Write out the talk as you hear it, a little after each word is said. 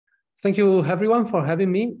Thank you, everyone, for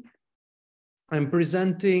having me. I'm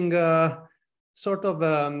presenting sort of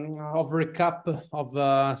a recap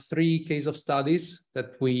of 3 case of studies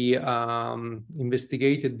that we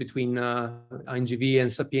investigated between INGV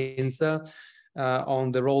and Sapienza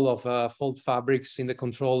on the role of fault fabrics in the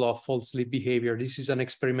control of fault sleep behavior. This is an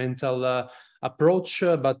experimental approach,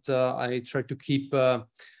 but I try to keep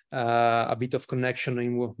a bit of connection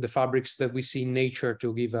in the fabrics that we see in nature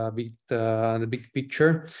to give a bit the big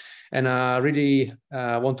picture. And I really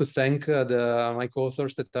want to thank my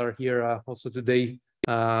co-authors that are here also today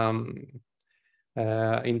in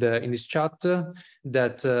this chat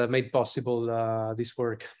that made possible this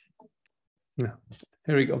work. Yeah,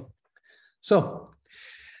 here we go. So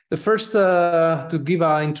the first, to give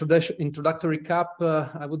an introductory recap,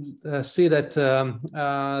 I would say that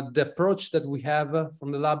the approach that we have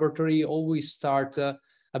from the laboratory always start a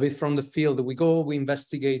bit from the field. We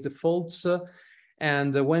investigate the faults,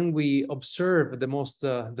 and when we observe the most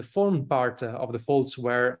deformed part of the faults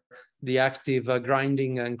where the active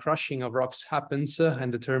grinding and crushing of rocks happens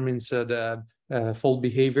and determines the fault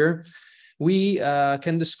behavior, we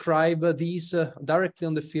can describe these directly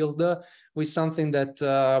on the field with something that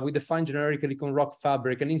we define generically con rock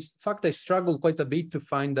fabric. And in fact, I struggled quite a bit to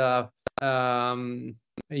find a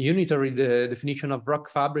unitary definition of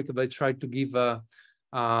rock fabric, but I tried to give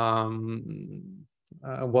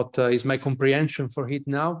what is my comprehension for it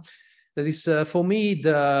now. That is, for me,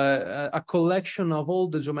 a collection of all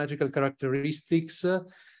the geometrical characteristics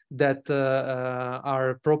that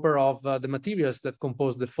are proper of the materials that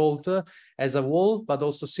compose the fault as a whole, but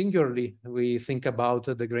also singularly. We think about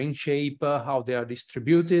the grain shape, how they are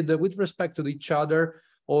distributed with respect to each other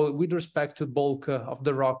or with respect to bulk of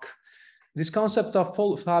the rock. This concept of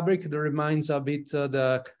fault fabric that reminds a bit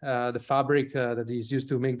the fabric that is used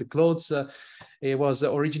to make the clothes. It was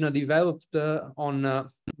originally developed on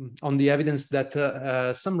the evidence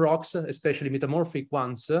that some rocks, especially metamorphic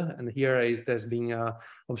ones, and here it has been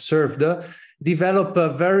observed, develop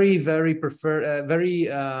very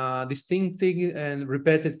distinctive and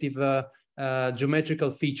repetitive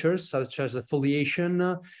geometrical features, such as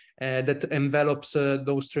foliation, that envelops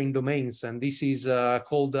those string domains. And this is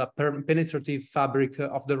called a penetrative fabric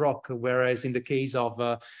of the rock, whereas in the case of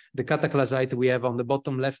the cataclysite we have on the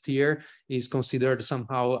bottom left here is considered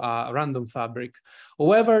somehow a random fabric.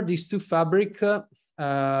 However, these two fabrics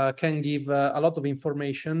can give a lot of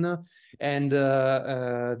information, and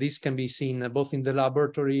this can be seen both in the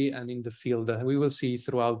laboratory and in the field. We will see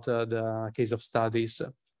throughout the case of studies.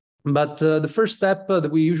 But the first step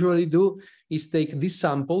that we usually do is take these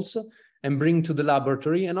samples and bring to the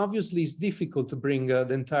laboratory. And obviously, it's difficult to bring the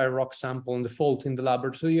entire rock sample and the fault in the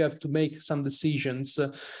laboratory. You have to make some decisions.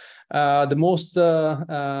 The most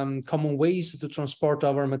common ways to transport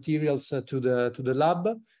our materials to the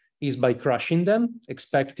lab is by crushing them,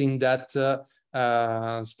 expecting that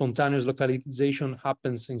spontaneous localization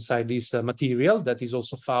happens inside this material that is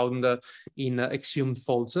also found in exhumed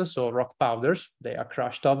faults, so rock powders. They are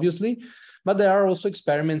crushed, obviously, but there are also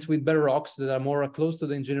experiments with bare rocks that are more close to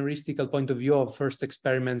the engineeristical point of view of first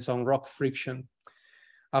experiments on rock friction.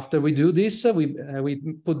 After we do this, we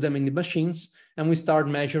put them in the machines and we start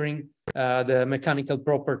measuring the mechanical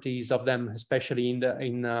properties of them, especially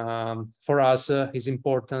for us is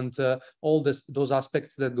important all those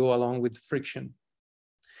aspects that go along with friction.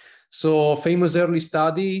 So famous early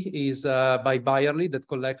study is by Byerly that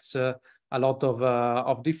collects a lot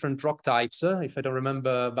of different rock types. If I don't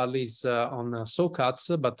remember badly, it's on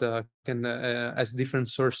SoCats, but has different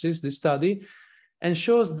sources, this study, and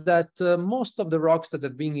shows that most of the rocks that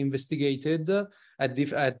have been investigated at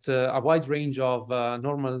a wide range of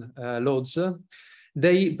normal loads,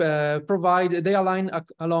 they align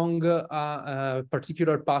along a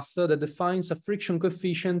particular path that defines a friction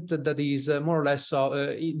coefficient that is more or less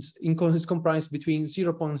is comprised between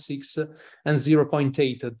 0.6 and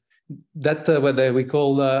 0.8. That what we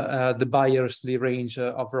call the Byerly range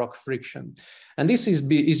of rock friction. And this is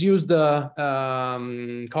used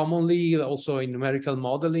commonly also in numerical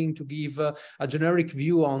modeling to give a generic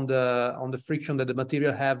view on the friction that the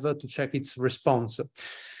material have to check its response.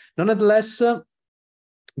 Nonetheless,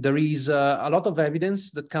 there is a lot of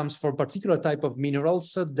evidence that comes for particular type of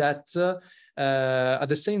minerals that at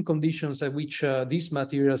the same conditions at which these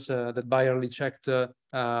materials that Byerly checked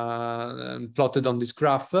plotted on this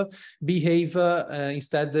graph behave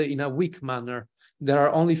instead in a weak manner. There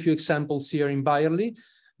are only a few examples here in Byerly,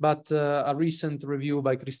 but a recent review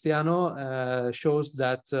by Cristiano shows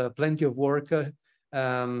that plenty of work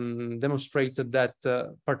demonstrated that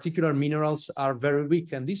particular minerals are very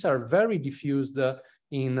weak, and these are very diffused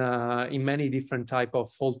in many different type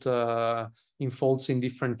of fault in faults in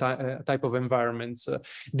different type of environments.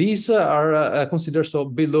 These are considered so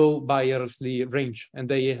below Bayer's-Lee range, and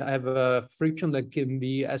they have a friction that can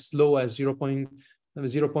be as low as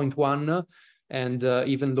 0.1 and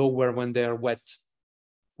even lower when they are wet.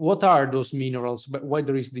 What are those minerals? But why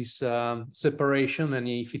there is this separation, and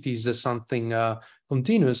if it is something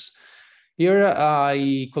continuous? Here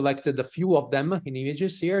I collected a few of them in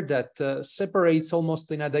images here that separates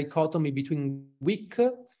almost in a dichotomy between weak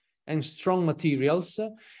and strong materials.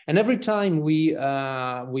 And every time we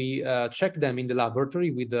check them in the laboratory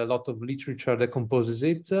with a lot of literature that composes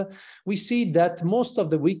it, we see that most of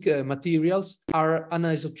the weak materials are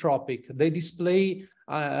anisotropic. They display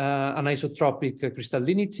anisotropic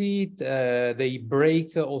crystallinity, they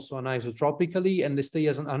break also anisotropically, and they stay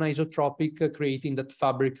as an anisotropic, creating that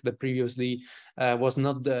fabric that previously was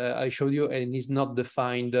not, I showed you, and is not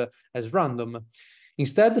defined as random.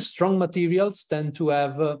 Instead, strong materials tend to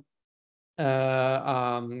have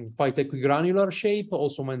quite equigranular shape,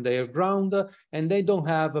 also when they are ground, and they don't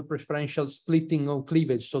have a preferential splitting or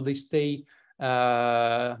cleavage, so they stay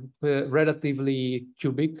relatively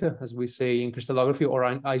cubic, as we say in crystallography, or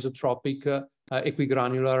isotropic,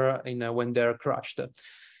 equigranular when they're crushed.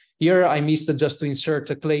 Here I missed just to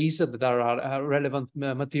insert clays that are a relevant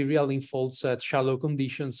material in faults at shallow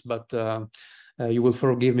conditions, but you will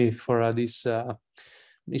forgive me for this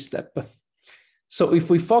step. So if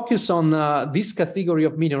we focus on this category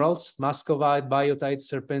of minerals, muscovite, biotite,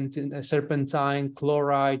 serpentine,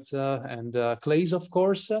 chlorite, and clays, of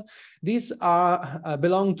course, these are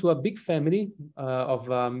belong to a big family of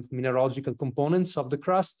mineralogical components of the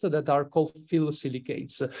crust that are called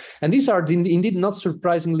phyllosilicates. And these are indeed not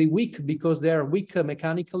surprisingly weak, because they are weak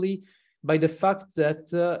mechanically by the fact that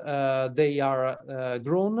they are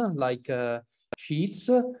grown like sheets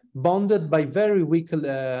bonded by very weak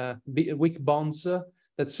bonds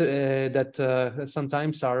that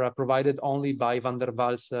sometimes are provided only by van der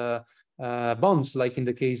Waals bonds, like in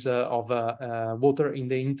the case of water in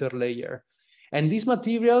the interlayer. And these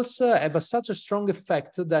materials have such a strong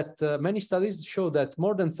effect that many studies show that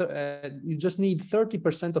more than you just need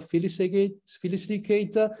 30% of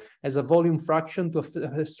phyllosilicate as a volume fraction to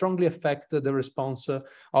strongly affect the response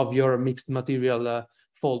of your mixed material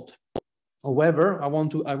fault. However, I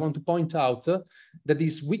want to point out that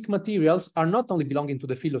these weak materials are not only belonging to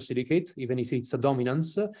the phyllosilicate, even if it's a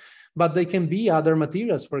dominance, but they can be other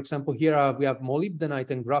materials. For example, here we have molybdenite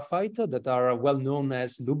and graphite that are well known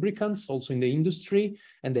as lubricants, also in the industry,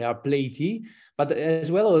 and they are platy. But as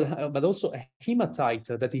well, but also hematite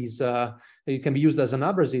that is it can be used as an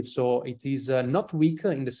abrasive, so it is not weak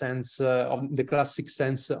in the sense of the classic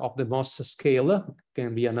sense of the Mohs scale,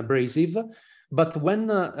 can be an abrasive. But when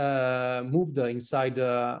moved inside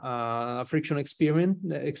a friction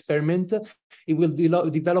experiment, it will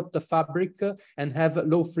develop the fabric and have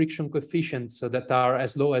low friction coefficients that are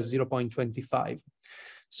as low as 0.25.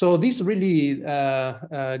 So this really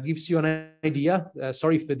gives you an idea.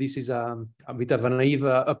 Sorry if this is a bit of a naive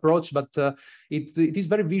approach, but it is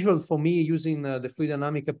very visual for me using the fluid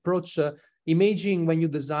dynamic approach. Imaging when you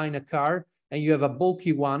design a car, and you have a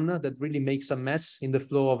bulky one that really makes a mess in the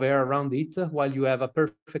flow of air around it, while you have a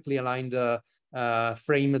perfectly aligned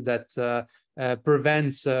frame that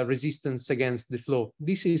prevents resistance against the flow.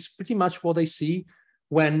 This is pretty much what I see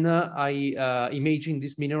when I imagine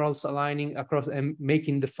these minerals aligning across and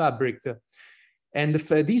making the fabric. And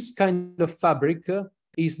this kind of fabric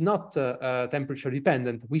is not temperature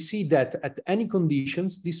dependent. We see that at any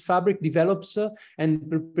conditions, this fabric develops and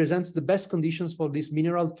represents the best conditions for this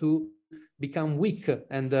mineral to become weak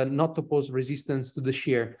and not oppose resistance to the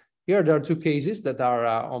shear. Here there are two cases that are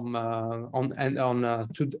on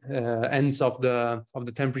two ends of the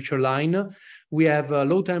temperature line. We have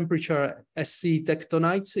low temperature SC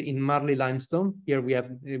tectonites in Marley limestone. Here we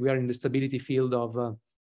are in the stability field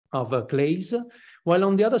of clays, while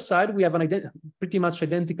on the other side we have an pretty much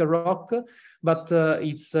identical rock, but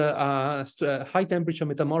it's a high temperature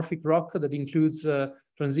metamorphic rock that includes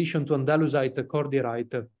transition to andalusite,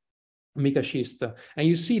 cordierite, mica schist, and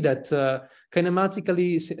you see that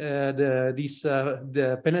kinematically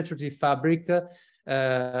the penetrative fabric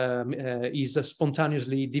is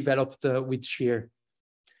spontaneously developed with shear.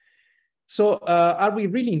 So are we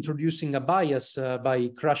really introducing a bias by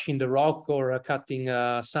crushing the rock or cutting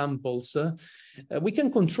samples? We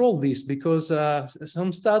can control this because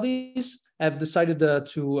some studies have decided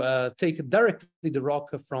to take directly the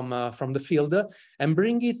rock from the field and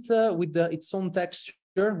bring it with its own texture,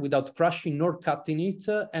 without crushing nor cutting it,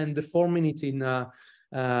 and deforming it in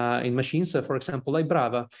machines, for example, like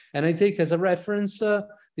Brava. And I take as a reference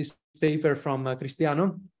this paper from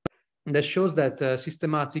Cristiano, that shows that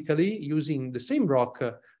systematically using the same rock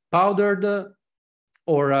powdered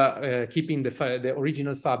or keeping the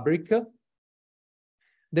original fabric,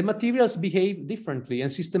 the materials behave differently,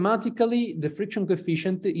 and systematically the friction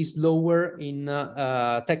coefficient is lower in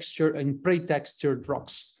pre-textured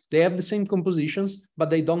rocks. They have the same compositions, but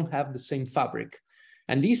they don't have the same fabric.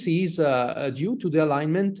 And this is due to the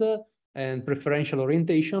alignment and preferential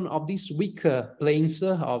orientation of these weak planes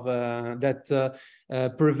that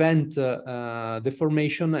prevent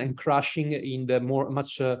deformation and crushing in the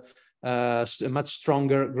much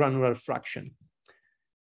stronger granular fraction.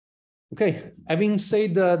 Okay, having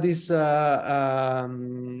said this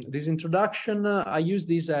introduction, I use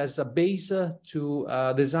this as a base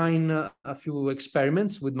to design a few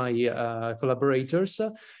experiments with my collaborators.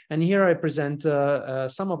 And here I present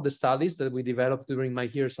some of the studies that we developed during my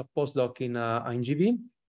years of postdoc in INGV.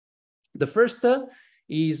 The first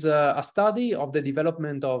is a study of the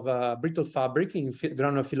development of brittle fabric in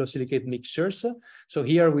granular phyllosilicate mixtures. So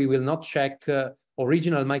here we will not check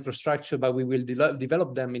original microstructure, but we will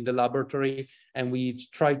develop them in the laboratory, and we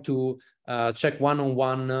try to check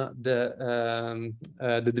one-on-one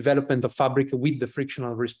the development of fabric with the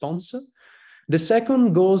frictional response. The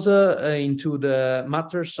second goes into the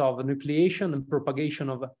matters of nucleation and propagation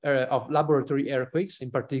of laboratory earthquakes,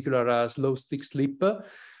 in particular slow stick slip,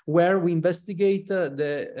 where we investigate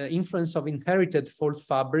the influence of inherited fault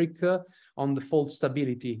fabric on the fault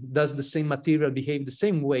stability. Does the same material behave the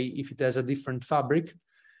same way if it has a different fabric?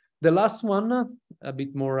 The last one, a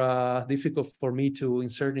bit more difficult for me to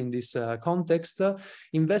insert in this context,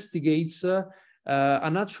 investigates a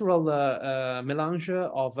natural melange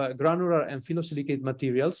of granular and phyllosilicate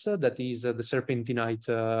materials, that is the serpentinite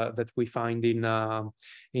that we find in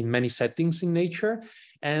many settings in nature.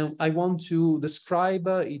 And I want to describe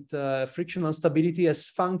its frictional stability as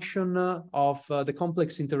function of the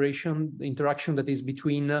complex interaction that is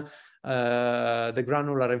between the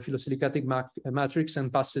granular and phyllosilicatic matrix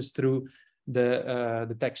and passes through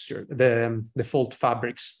the texture, the fault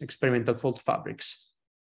fabrics, experimental fault fabrics.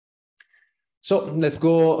 So let's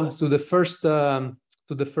go to the first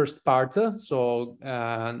part. So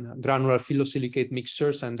granular phyllosilicate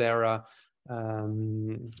mixtures and their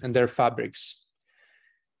fabrics.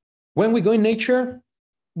 When we go in nature,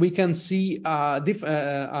 we can see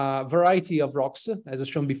a variety of rocks, as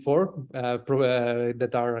shown before, that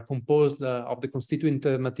are composed of the constituent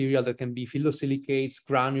material that can be phyllosilicates,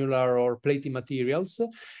 granular, or platy materials.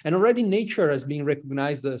 And already nature has been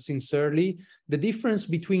recognized since early the difference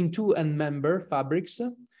between two end-member fabrics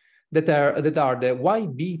that are the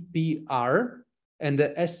YBPR and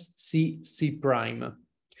the SCC prime.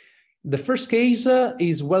 The first case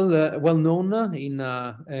is well known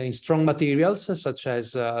in strong materials such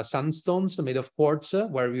as sandstones made of quartz,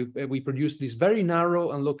 where we produce these very narrow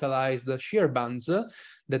and localized shear bands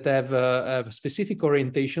that have specific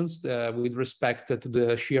orientations with respect to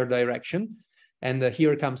the shear direction. And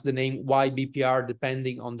here comes the name YBPR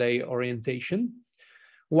depending on their orientation.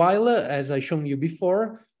 While, as I shown you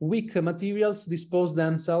before, weak materials dispose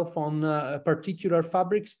themselves on particular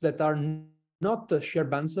fabrics that are not shear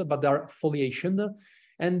bands, but are foliation,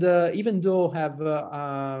 and even though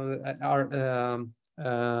are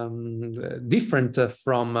different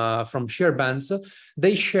from shear bands,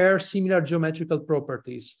 they share similar geometrical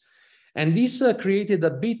properties. And this created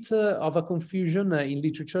a bit of a confusion in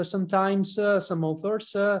literature. Sometimes some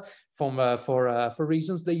authors, for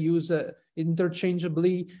reasons they use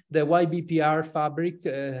interchangeably the YBPR fabric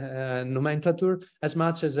nomenclature as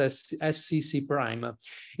much as SCC prime.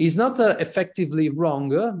 It's not effectively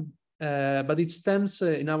wrong, but it stems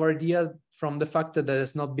in our idea from the fact that it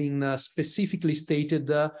has not been specifically stated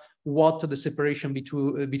what the separation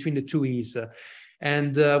between the two is.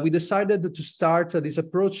 And we decided to start this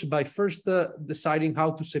approach by first deciding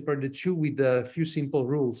how to separate the two with a few simple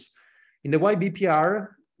rules. In the YBPR,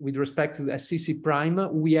 with respect to SCC prime,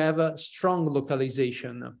 we have a strong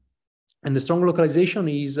localization. And the strong localization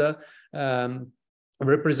is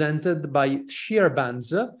represented by shear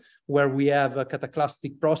bands, where we have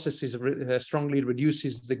cataclastic processes strongly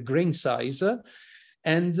reduces the grain size.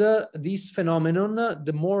 And this phenomenon,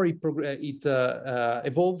 the more it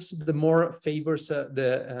evolves, the more favors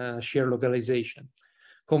the shear localization.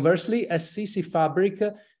 Conversely, SCC fabric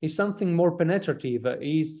is something more penetrative.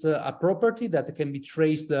 It's a property that can be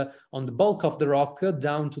traced on the bulk of the rock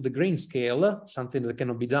down to the grain scale, something that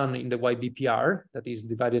cannot be done in the YBPR, that is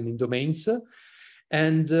divided in domains.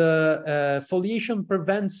 And foliation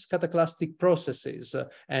prevents cataclastic processes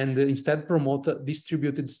and instead promote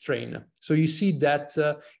distributed strain. So you see that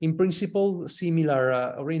in principle,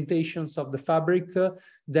 similar orientations of the fabric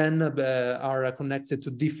then are connected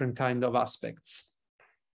to different kind of aspects.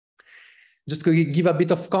 Just to give a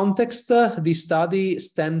bit of context, this study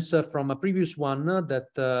stems from a previous one that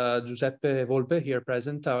Giuseppe Volpe, here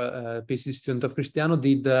present, PhD student of Cristiano,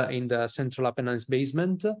 did in the Central Apennines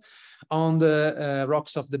basement on the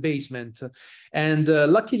rocks of the basement. And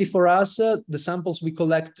luckily for us, the samples we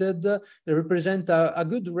collected, they represent a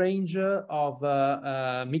good range of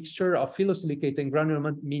mixture of phyllosilicate and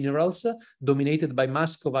granular minerals dominated by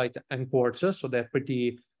muscovite and quartz. So they're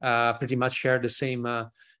pretty much share the same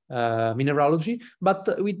mineralogy, but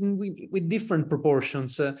with different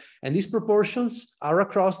proportions. And these proportions are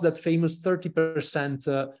across that famous 30%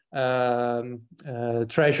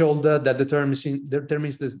 threshold that determines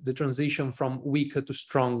the transition from weak to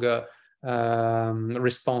strong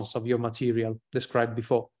response of your material described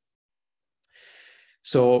before.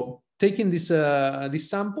 So taking these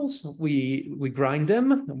samples, we grind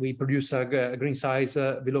them, we produce a grain size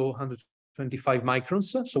below 125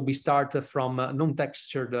 microns. So we start from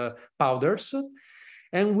non-textured powders,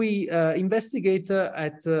 and we investigate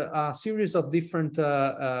at a series of different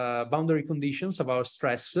boundary conditions of our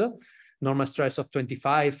stress, normal stress of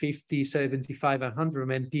 25, 50, 75, and 100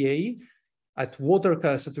 MPa at water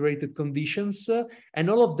saturated conditions, and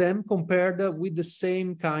all of them compared with the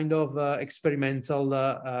same kind of experimental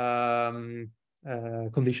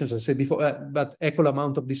conditions, as I said before, but equal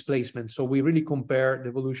amount of displacement. So we really compare the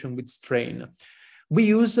evolution with strain. We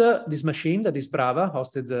use this machine that is Brava,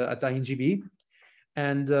 hosted at INGV,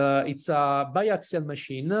 and it's a biaxial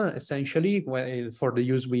machine, essentially, for the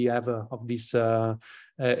use we have of these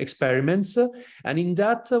experiments. And in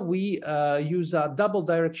that, we use a double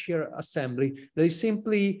direct shear assembly. There is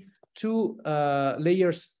simply two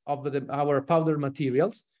layers of our powder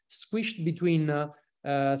materials squished between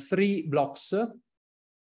three blocks,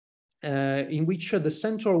 in which the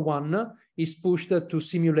central one is pushed to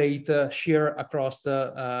simulate shear across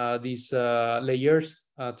these layers,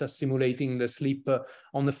 just simulating the slip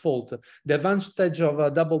on the fault. The advantage of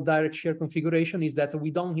a double direct shear configuration is that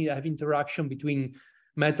we don't have interaction between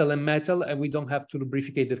metal and metal, and we don't have to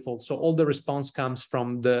lubricate the fault. So all the response comes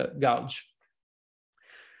from the gouge.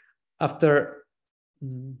 After,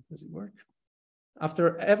 does it work?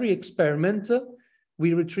 After every experiment,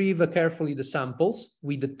 we retrieve carefully the samples,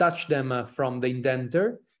 we detach them from the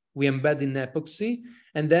indenter, we embed in epoxy,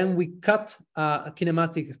 and then we cut a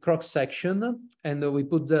kinematic cross-section, and we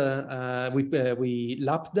put we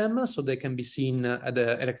lap them so they can be seen at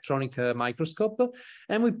the electronic microscope,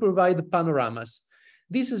 and we provide panoramas.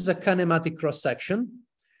 This is a kinematic cross-section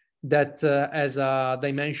that has a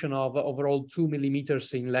dimension of overall 2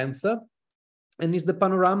 millimeters in length, and is the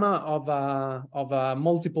panorama of a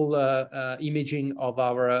multiple imaging of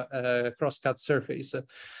our cross-cut surface.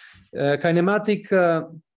 Kinematic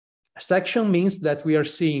section means that we are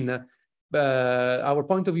seeing our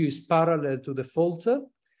point of view is parallel to the fault,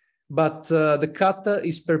 but the cut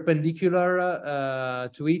is perpendicular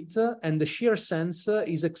to it, and the shear sense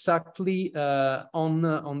is exactly on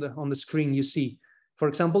the screen you see. For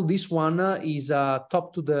example, this one is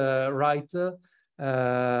top to the right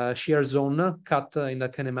shear zone cut in the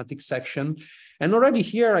kinematic section. And already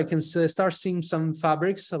here I can start seeing some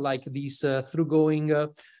fabrics like these through-going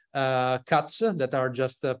cuts that are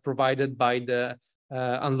just provided by the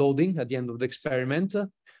unloading at the end of the experiment.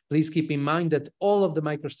 Please keep in mind that all of the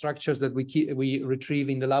microstructures that we retrieve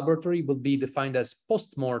in the laboratory will be defined as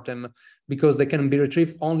post-mortem, because they can be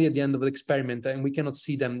retrieved only at the end of the experiment, and we cannot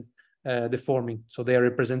see them deforming. So they are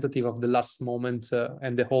representative of the last moment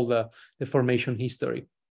and the whole deformation history.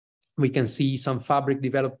 We can see some fabric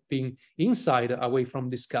developing inside away from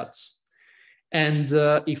these cuts. And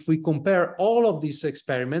if we compare all of these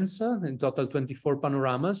experiments, in total 24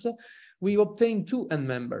 panoramas, we obtain two end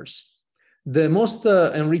members. The most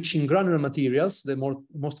enriching granular materials, the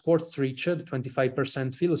most quartz-rich, the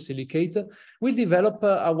 25% phyllosilicate, will develop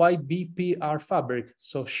a wide BPR fabric.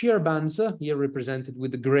 So shear bands, here represented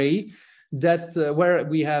with the gray, that where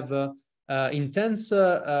we have intense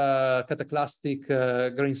cataclastic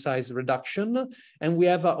grain size reduction, and we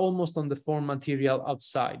have almost uniform material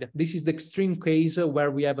outside. This is the extreme case where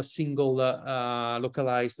we have a single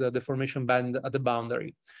localized deformation band at the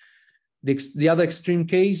boundary. The other extreme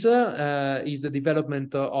case is the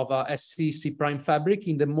development of a SCC prime fabric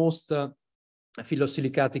in the most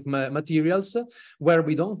phyllosilicatic materials, where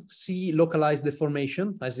we don't see localized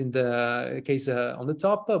deformation, as in the case on the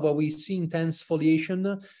top, but we see intense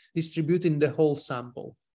foliation distributing the whole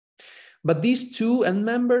sample. But these two end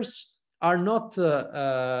members are not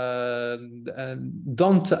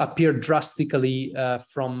don't appear drastically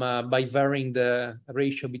by varying the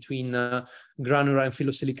ratio between granular and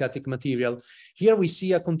phyllosilicatic material. Here we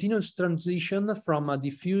see a continuous transition from a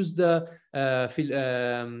diffused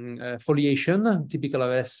foliation, typical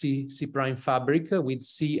of C prime fabric with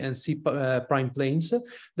C and C prime planes,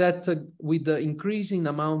 that with the increasing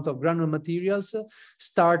amount of granular materials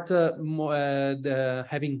start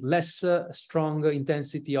having less strong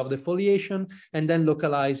intensity of the foliation and then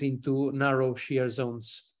localize into narrow shear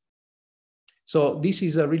zones. So this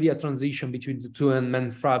is really a transition between the two end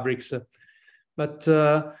members fabrics. But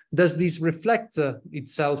does this reflect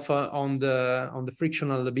itself on the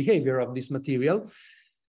frictional behavior of this material?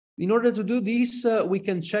 In order to do this, we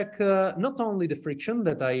can check not only the friction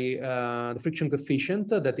the friction coefficient,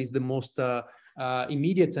 that is the most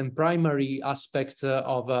immediate and primary aspect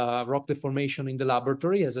of rock deformation in the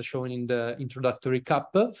laboratory, as shown in the introductory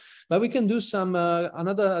cup, but we can do some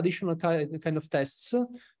another additional kind of tests.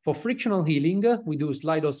 For frictional healing, we do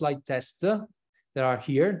slide-on-slide test. There are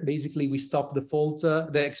here. Basically, we stop the fault,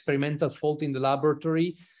 the experimental fault in the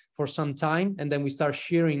laboratory for some time, and then we start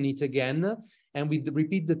shearing it again. And we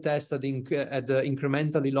repeat the test at the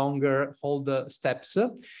incrementally longer hold steps.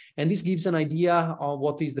 And this gives an idea of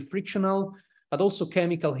what is the frictional, but also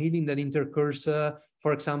chemical healing that intercurs,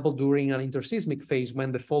 for example, during an interseismic phase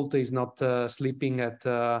when the fault is not slipping at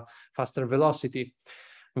faster velocity.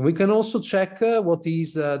 And we can also check what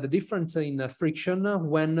is the difference in friction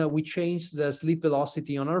when we change the slip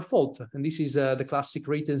velocity on our fault. And this is the classic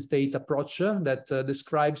rate and state approach that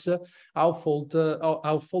describes how fault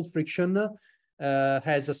friction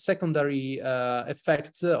has a secondary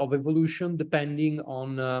effect of evolution depending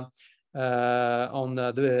on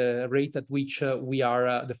the rate at which we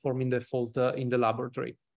are deforming the fault in the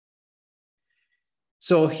laboratory.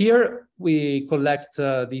 So here we collect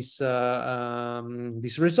these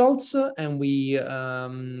results, and we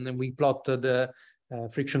plot the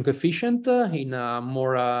friction coefficient in a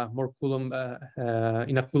more Coulomb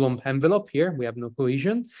in a Coulomb envelope. Here we have no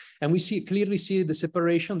cohesion, and we clearly see the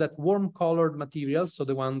separation that warm-colored materials, so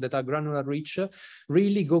the one that are granular rich,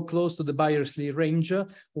 really go close to the Byers-Lee range,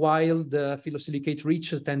 while the phyllosilicate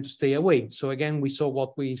rich tend to stay away. So again, we saw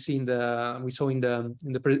what we see in the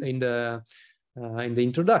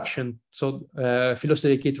introduction. So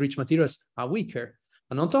phyllosilicate rich materials are weaker,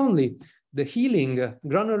 and not only the healing,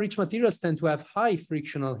 granular rich materials tend to have high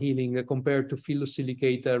frictional healing compared to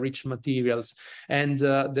phyllosilicate rich materials. And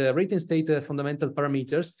the rate and state fundamental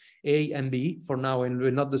parameters A and B for now, and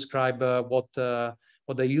we'll not describe what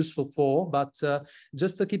they're useful for, but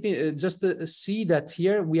just to see that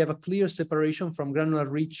here we have a clear separation from granular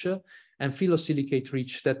rich and phyllosilicate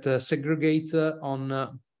rich that segregate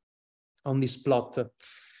on this plot.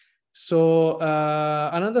 So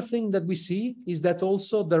another thing that we see is that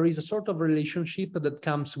also there is a sort of relationship that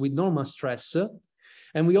comes with normal stress.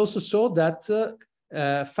 And we also saw that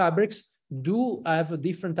fabrics do have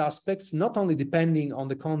different aspects, not only depending on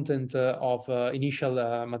the content of initial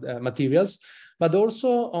materials, but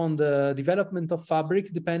also on the development of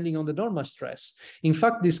fabric depending on the normal stress. In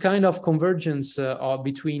fact, this kind of convergence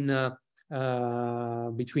between the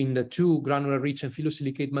two granular rich and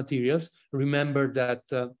phyllosilicate materials, remember that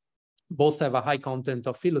both have a high content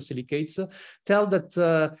of phyllosilicates, tell that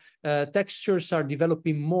textures are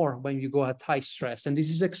developing more when you go at high stress. And this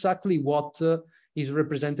is exactly what is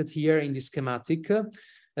represented here in this schematic.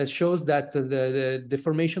 It shows that the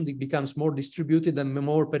deformation becomes more distributed and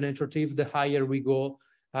more penetrative the higher we go,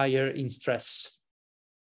 higher in stress.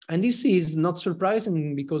 And this is not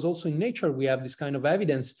surprising because also in nature we have this kind of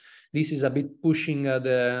evidence. This is a bit pushing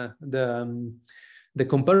the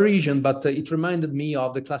comparison, but it reminded me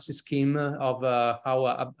of the classic scheme of how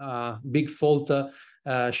a big fault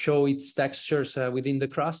show its textures within the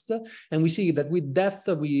crust. And we see that with depth,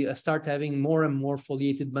 we start having more and more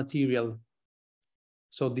foliated material.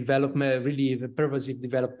 So development, really pervasive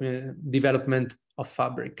development of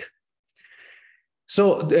fabric.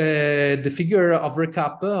 So the figure of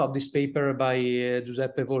recap of this paper by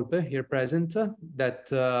Giuseppe Volpe, here present, that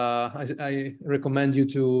I recommend you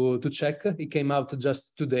to check. It came out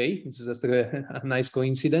just today, which is just a nice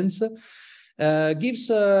coincidence. Gives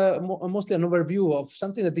mostly an overview of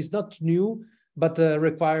something that is not new, but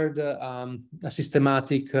required a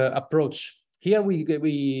systematic approach. Here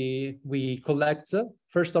we collect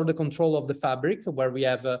first order control of the fabric, where we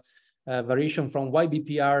have variation from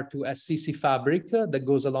YBPR to SCC fabric that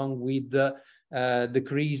goes along with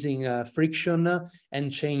decreasing friction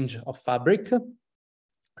and change of fabric,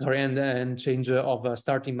 sorry, and change of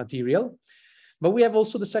starting material. But we have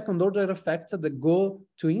also the second order effects that go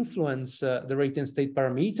to influence the rate and state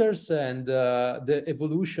parameters, and the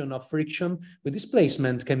evolution of friction with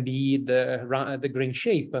displacement can be the grain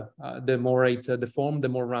shape. The more rate deformed, the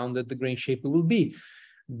more rounded the grain shape will be.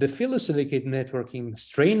 The phyllosilicate networking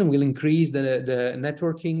strain will increase the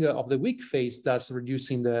networking of the weak phase, thus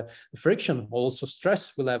reducing the friction. Also,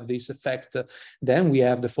 stress will have this effect. Then we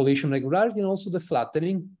have the foliation regularity and also the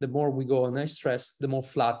flattening. The more we go on high stress, the more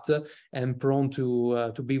flat and prone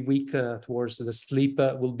to be weak towards the slip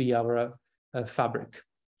will be our fabric.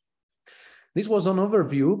 This was an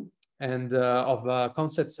overview and of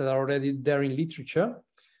concepts that are already there in literature.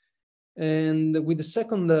 And with the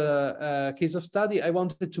second case of study, I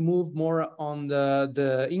wanted to move more on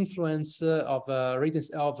the influence of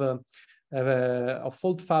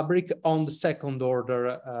fault fabric on the second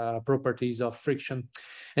order properties of friction.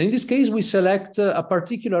 And in this case, we select a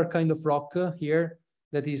particular kind of rock here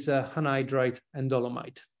that is anhydrite and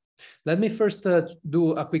dolomite. Let me first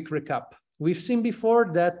do a quick recap. We've seen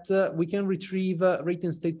before that we can retrieve rate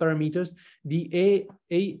and state parameters, the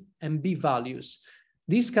A and B values.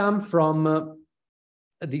 These come from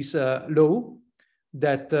this law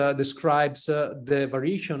that describes the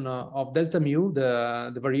variation of delta mu,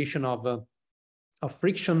 the variation of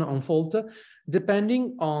friction on fault,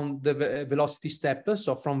 depending on the velocity step,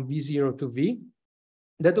 so from V0 to V,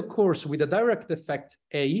 that occurs with a direct effect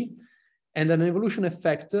A and an evolution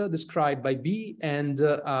effect described by B, and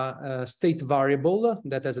a state variable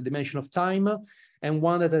that has a dimension of time, and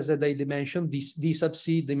one that has a dimension, D sub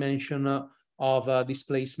C dimension of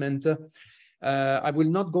displacement. I will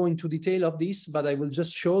not go into detail of this, but I will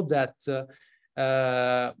just show that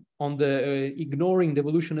on the ignoring the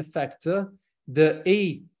evolution effect, the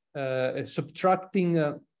A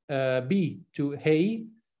subtracting B to A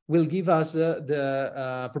will give us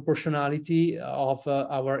the proportionality of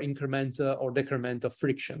our increment or decrement of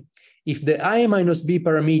friction. If the I minus B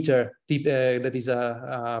parameter, that is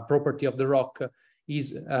a property of the rock,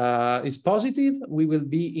 is positive, we will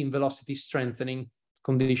be in velocity strengthening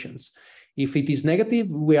conditions. If it is negative,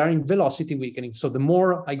 we are in velocity weakening. So the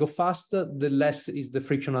more I go fast, the less is the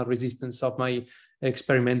frictional resistance of my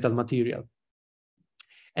experimental material.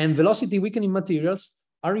 And velocity weakening materials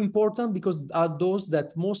are important because are those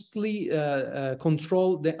that mostly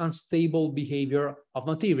control the unstable behavior of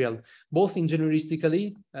material, both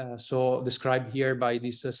ingeneuristically, so described here by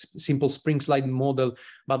this simple spring sliding model,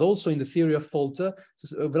 but also in the theory of fault.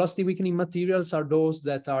 Velocity weakening materials are those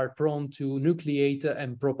that are prone to nucleate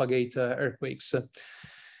and propagate earthquakes.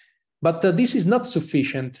 But this is not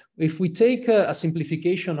sufficient. If we take a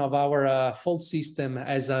simplification of our fault system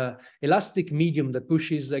as an elastic medium that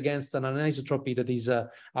pushes against an anisotropy, that is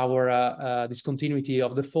our discontinuity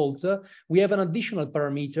of the fault, we have an additional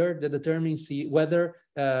parameter that determines whether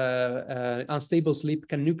unstable slip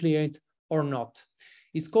can nucleate or not.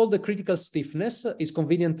 It's called the critical stiffness. It's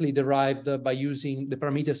conveniently derived by using the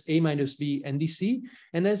parameters A minus B and DC,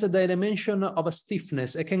 and has a dimension of a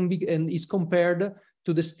stiffness. It can be and is compared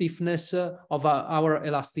to the stiffness of our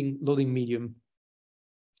elastic loading medium.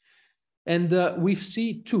 And we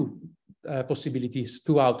see two possibilities,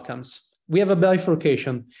 two outcomes. We have a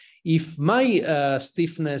bifurcation. If my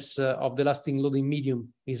stiffness of the elastic loading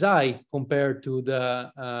medium is high compared to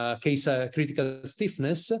the case critical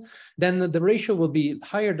stiffness, then the ratio will be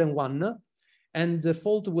higher than 1, and the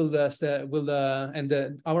fault will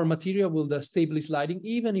our material will stably sliding,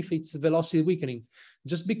 even if it's velocity weakening,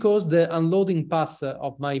 just because the unloading path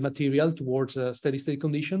of my material towards a steady state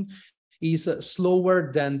condition is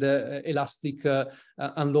slower than the elastic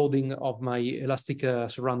unloading of my elastic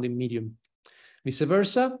surrounding medium. Vice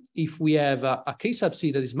versa, if we have a K sub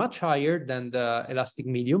C that is much higher than the elastic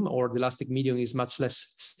medium, or the elastic medium is much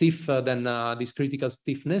less stiff than this critical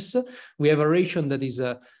stiffness, we have a ratio that is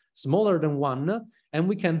smaller than 1, and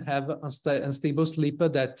we can have unstable slip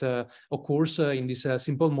that occurs in this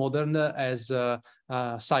simple model as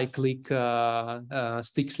cyclic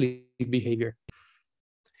stick slip behavior.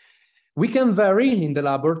 We can vary in the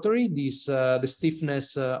laboratory the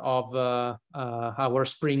stiffness of our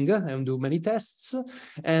spring and do many tests.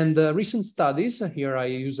 And recent studies, here I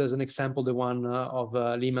use as an example the one of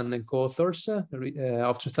Lehman and co-authors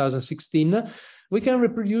of 2016, we can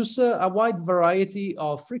reproduce a wide variety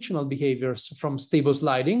of frictional behaviors from stable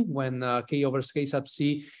sliding when K over K sub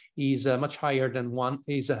C is much higher than 1,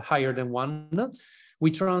 We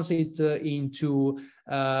transit into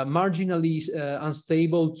marginally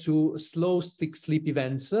unstable to slow stick slip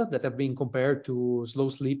events that have been compared to slow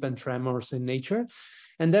slip and tremors in nature.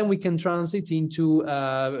 And then we can transit into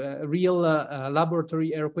real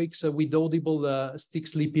laboratory earthquakes with audible stick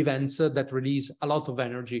slip events that release a lot of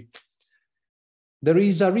energy. There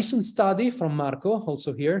is a recent study from Marco,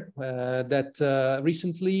 also here, that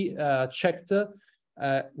recently checked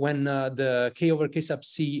when the K over K sub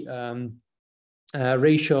C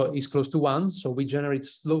ratio is close to 1. So we generate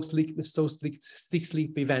slow stick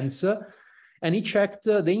slip events. And he checked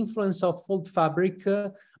the influence of fault fabric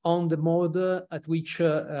on the mode at which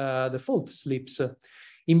the fault slips.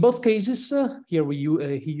 In both cases, here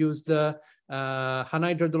he used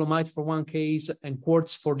anhydride dolomite for one case and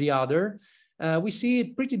quartz for the other. We see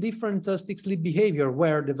pretty different stick slip behavior,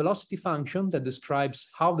 where the velocity function that describes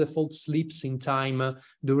how the fault slips in time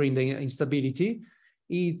during the instability,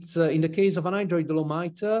 it's in the case of anhydride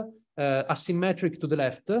dolomite, asymmetric to the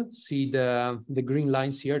left. See the green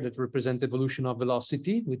lines here that represent evolution of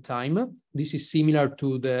velocity with time. This is similar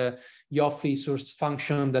to the Ioffe source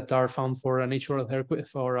function that are found for some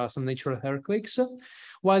natural earthquakes.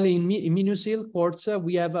 While in Minusil quartz,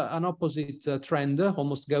 we have an opposite trend,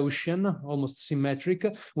 almost Gaussian, almost symmetric,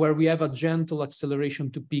 where we have a gentle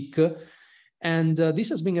acceleration to peak. And this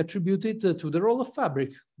has been attributed to the role of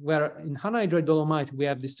fabric, where in anhydride dolomite, we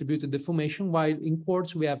have distributed deformation, while in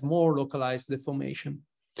quartz, we have more localized deformation.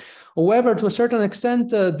 However, to a certain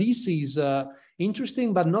extent, this is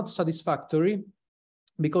interesting, but not satisfactory,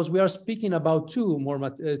 because we are speaking about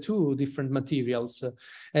two different materials.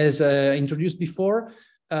 As introduced before,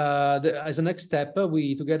 as a next step,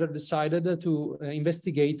 we together decided to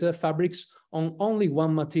investigate fabrics on only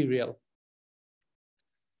one material.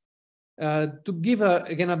 To give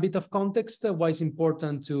again a bit of context, why it's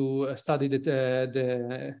important to study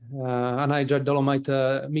the anhydride dolomite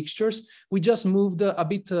mixtures, we just moved a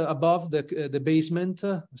bit above the basement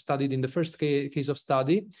studied in the first case of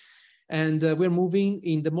study, and we're moving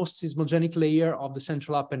in the most seismogenic layer of the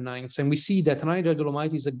central Apennines, and we see that anhydride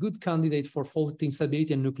dolomite is a good candidate for fault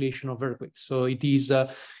instability and nucleation of earthquakes. So it is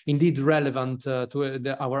indeed relevant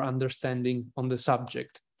to our understanding on the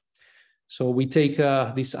subject. So we take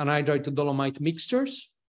these anhydride dolomite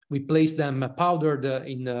mixtures, we place them powdered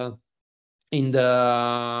in our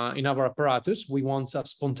apparatus. We want a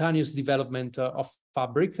spontaneous development of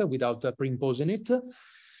fabric without pre-imposing it.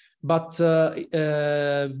 But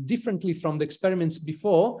differently from the experiments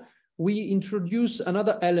before, we introduce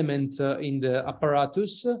another element in the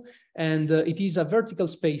apparatus, and it is a vertical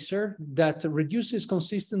spacer that reduces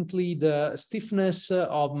consistently the stiffness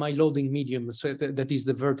of my loading medium. So that is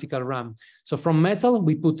the vertical ram. So from metal,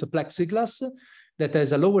 we put plexiglass that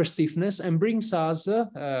has a lower stiffness and brings us,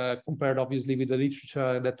 compared obviously with the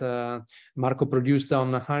literature that Marco produced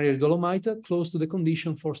on anhydride dolomite, close to the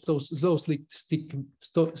condition for slow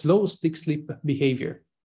stick slip behavior.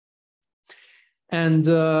 And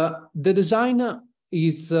the design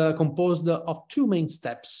is composed of two main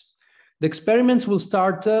steps. The experiments will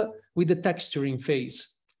start with the texturing phase.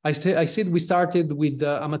 I said we started with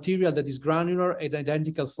a material that is granular and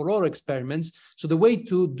identical for all experiments. So the way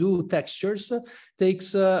to do textures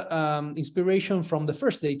takes inspiration from the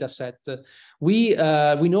first data set. We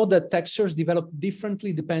know that textures develop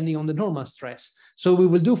differently depending on the normal stress. So we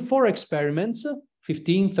will do 4 experiments,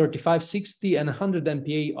 15, 35, 60, and 100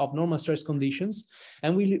 MPa of normal stress conditions.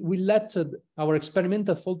 And we let our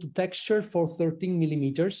experimental fault texture for 13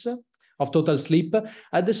 millimeters of total slip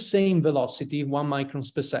at the same velocity, 1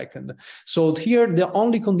 microns per second. So here, the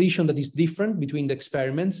only condition that is different between the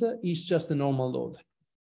experiments is just the normal load.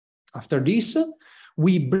 After this,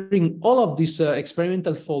 we bring all of these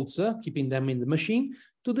experimental faults, keeping them in the machine,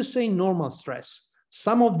 to the same normal stress.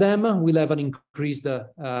 Some of them will have an increased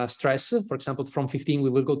stress. For example, from 15,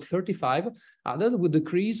 we will go to 35. Others will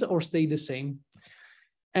decrease or stay the same.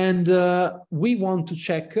 And we want to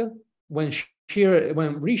check when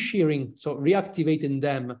reshearing, so reactivating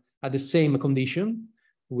them at the same condition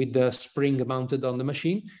with the spring mounted on the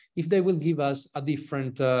machine, if they will give us a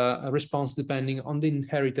different response depending on the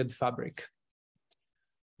inherited fabric.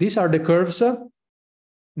 These are the curves,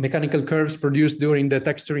 mechanical curves produced during the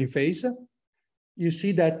texturing phase. You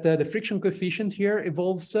see that the friction coefficient here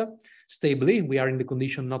evolves stably. We are in the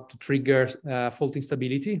condition not to trigger fault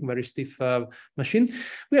instability, very stiff machine.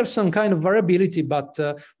 We have some kind of variability, but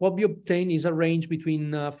what we obtain is a range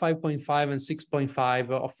between 5.5 and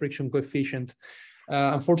 6.5 of friction coefficient.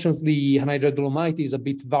 Unfortunately, anhydride dolomite is a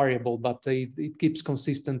bit variable, but it keeps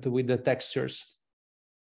consistent with the textures.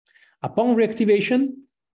 Upon reactivation,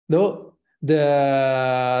 though,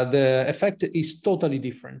 the effect is totally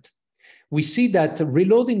different. We see that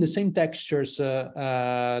reloading the same textures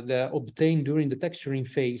obtained during the texturing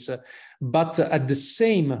phase, but at the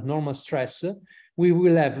same normal stress, we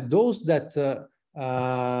will have those that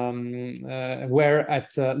were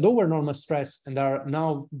at lower normal stress and are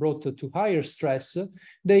now brought to higher stress.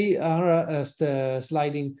 They are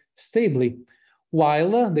sliding stably,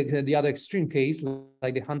 while the other extreme case,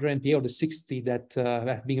 like the 100 MPa or the 60 that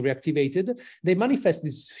have been reactivated, they manifest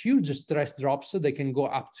these huge stress drops. So they can go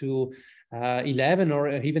up to 11 or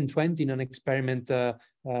even 20 in an experiment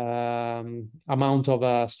amount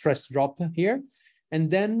of stress drop here. And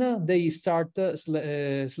then they start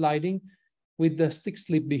sliding with the stick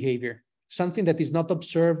slip behavior, something that is not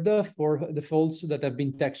observed for the faults that have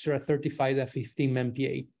been textured at 35 to 15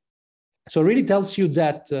 MPa. So it really tells you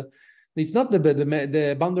that it's not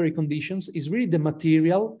the boundary conditions, it's really the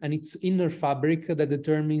material and its inner fabric that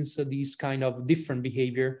determines these kind of different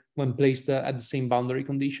behavior when placed at the same boundary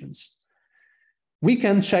conditions. We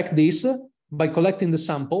can check this by collecting the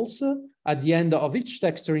samples at the end of each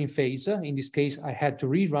texturing phase. In this case, I had to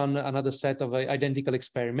rerun another set of identical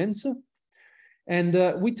experiments.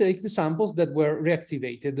 And we take the samples that were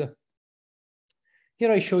reactivated.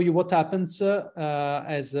 Here I show you what happens in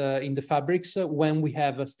the fabrics when we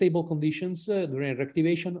have stable conditions during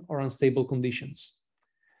reactivation or unstable conditions.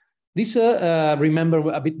 This, remember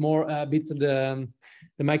a bit the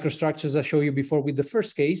microstructures I showed you before with the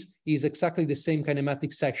first case, is exactly the same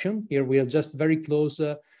kinematic section. Here we are just very close,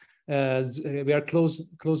 we are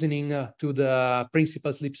closing in to the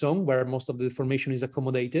principal slip zone where most of the deformation is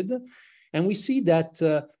accommodated. And we see that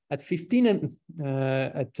at 15,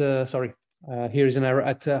 here is an error,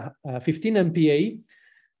 at 15 MPa,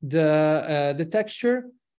 the texture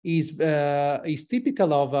is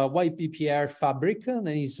typical of a YPPR fabric and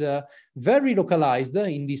is very localized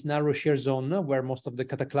in this narrow shear zone where most of the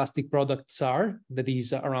cataclastic products are, that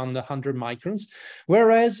is around 100 microns.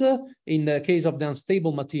 Whereas in the case of the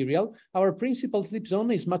unstable material, our principal slip zone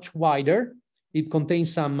is much wider. It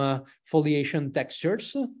contains some foliation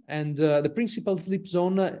textures, and the principal slip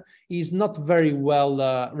zone is not very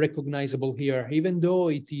well recognizable here, even though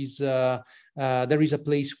it is there is a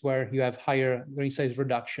place where you have higher grain size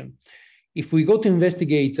reduction. If we go to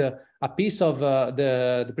investigate a piece of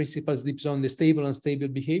the principal slip zone, the stable and unstable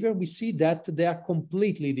behavior, we see that they are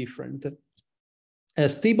completely different.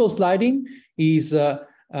 Stable sliding is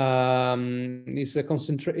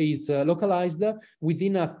localized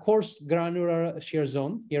within a coarse granular shear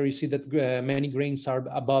zone. Here you see that many grains are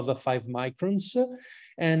above 5 microns.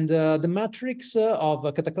 And the matrix of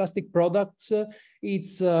cataclastic products,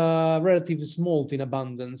 it's relatively small in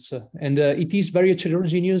abundance. And it is very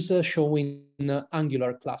heterogeneous, showing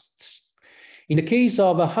angular clusters. In the case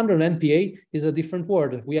of 100 MPa, is a different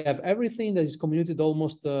world. We have everything that is comminuted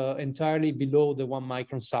almost entirely below the 1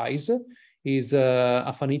 micron size. Is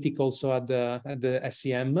aphanitic also at the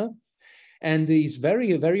SEM, and is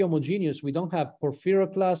very, very homogeneous. We don't have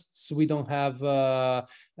porphyroclasts, we don't have a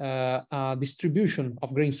distribution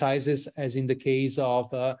of grain sizes as in the case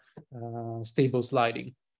of stable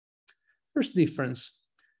sliding. First difference.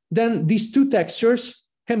 Then these two textures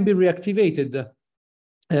can be reactivated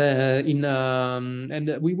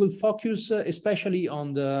and we will focus especially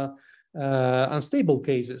on the unstable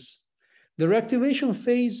cases. The reactivation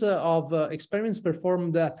phase of experiments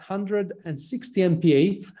performed at 160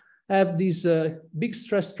 MPa have these big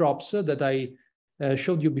stress drops that I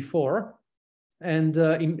showed you before. And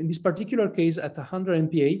in this particular case, at 100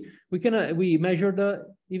 MPa, we measured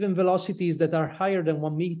even velocities that are higher than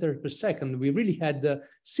 1 meter per second. We really had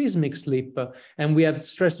seismic slip, and we have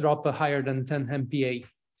stress drop higher than 10 MPa.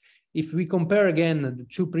 If we compare again the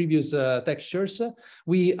two previous textures,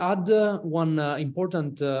 we add one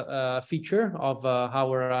important feature of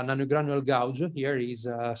our nanogranular gouge. Here is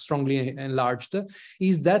strongly enlarged,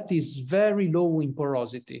 is that is very low in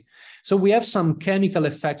porosity. So we have some chemical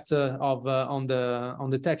effect on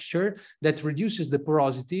the texture that reduces the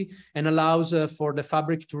porosity and allows for the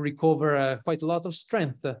fabric to recover quite a lot of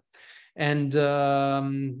strength. And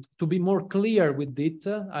to be more clear with it,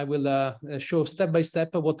 I will show step by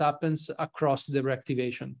step what happens across the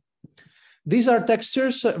reactivation. These are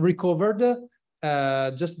textures recovered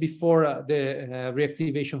just before the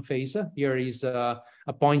reactivation phase. Here is a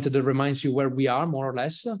point that reminds you where we are, more or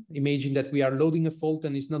less. Imagine that we are loading a fault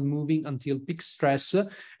and it's not moving until peak stress.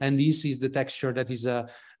 And this is the texture that is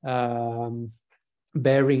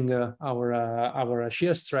bearing our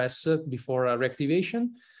shear stress before reactivation.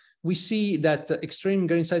 We see that extreme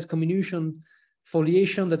grain size comminution,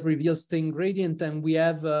 foliation that reveals stain gradient, and we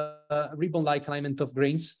have a ribbon-like alignment of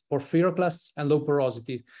grains, porphyroclasts, and low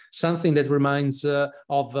porosity, something that reminds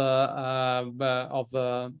of a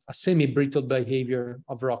semi-brittle behavior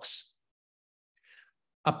of rocks.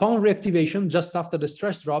 Upon reactivation, just after the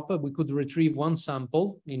stress drop, we could retrieve one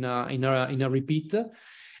sample in a repeat,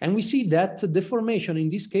 and we see that deformation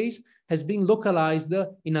in this case has been localized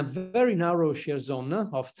in a very narrow shear zone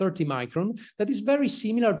of 30 micron that is very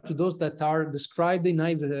similar to those that are described in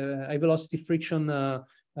high velocity friction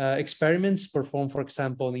experiments performed, for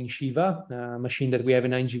example, in Shiva, a machine that we have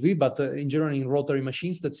in INGV, but in general in rotary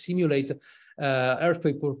machines that simulate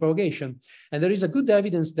earthquake propagation. And there is a good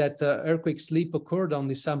evidence that earthquake slip occurred on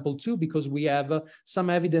this sample too, because we have some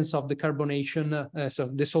evidence of the carbonation, so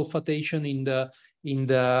desulfatation in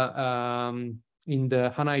the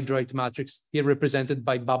anhydrite matrix, here represented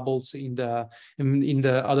by bubbles in the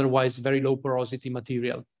otherwise very low porosity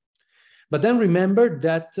material. But then remember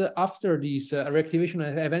that after this reactivation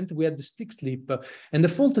event, we had the stick slip, and the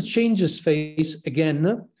fault changes phase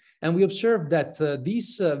again. And we observe that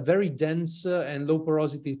this very dense and low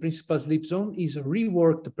porosity principal slip zone is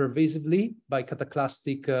reworked pervasively by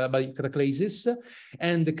cataclasis,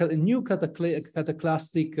 and the new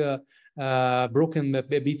cataclastic broken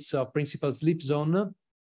bits of principal slip zone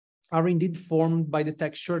are indeed formed by the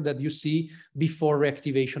texture that you see before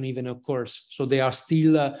reactivation even occurs. So they are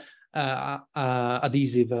still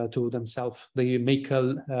adhesive to themselves. They make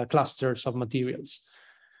clusters of materials.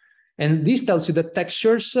 And this tells you that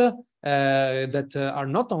textures that are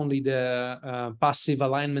not only the passive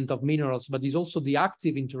alignment of minerals, but is also the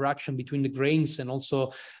active interaction between the grains and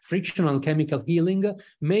also frictional chemical healing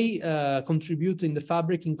may contribute in the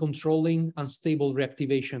fabric in controlling unstable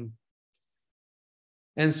reactivation.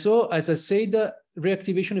 And so, as I said,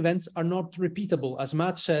 reactivation events are not repeatable as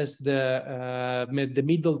much as the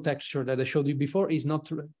middle texture that I showed you before is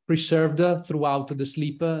not preserved throughout the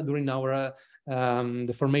slip during our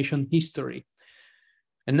the formation history.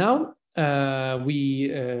 And now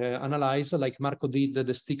we analyze, like Marco did,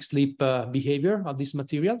 the stick slip behavior of this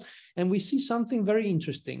material, and we see something very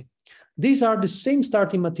interesting. These are the same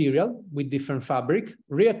starting material with different fabric,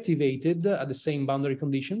 reactivated at the same boundary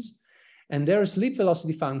conditions, and their slip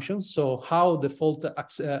velocity function, so how the fault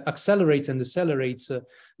accelerates and decelerates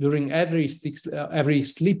during every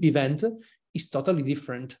slip event, is totally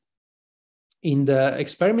different. In the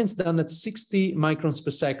experiments done at 60 microns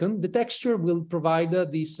per second, the texture will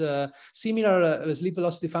provide these similar slip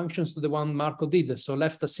velocity functions to the one Marco did. So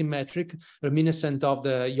left asymmetric, reminiscent of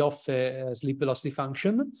the Joffe slip velocity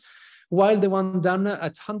function, while the one done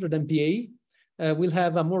at 100 MPa will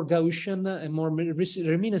have a more Gaussian and more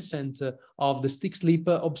reminiscent of the stick slip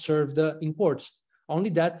observed in quartz.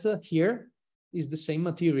 Only that here is the same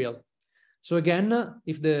material. So again,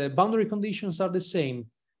 if the boundary conditions are the same,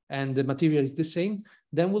 and the material is the same,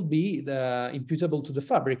 then will be imputable to the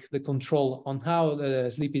fabric, the control on how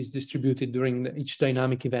the slip is distributed during each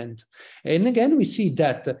dynamic event. And again, we see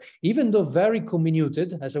that even though very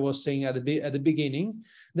comminuted, as I was saying at the beginning,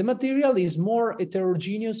 the material is more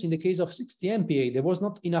heterogeneous in the case of 60 MPa. There was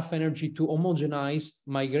not enough energy to homogenize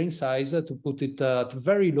my grain size, to put it to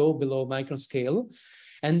very low, below micron scale.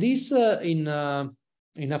 And this in a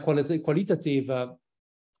qualitative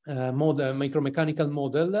model, micromechanical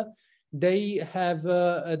model, they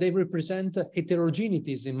represent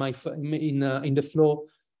heterogeneities in the flow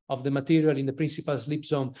of the material in the principal slip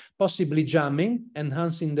zone, possibly jamming,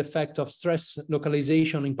 enhancing the effect of stress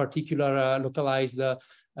localization, in particular localized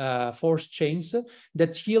force chains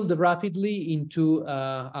that yield rapidly into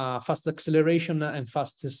fast acceleration and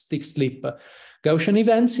fast stick slip. Gaussian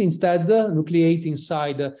events instead nucleate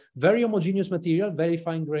inside very homogeneous material, very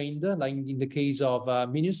fine-grained, like in the case of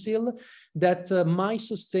Minusil, that might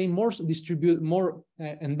sustain more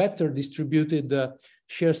and better distributed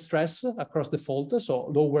shear stress across the fault, so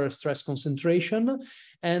lower stress concentration,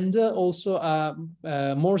 and also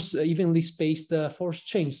more evenly spaced force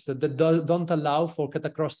chains that don't allow for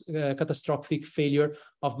catastrophic failure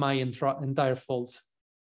of my entire fault.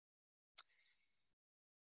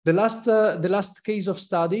 The last case of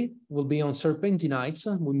study will be on serpentinites.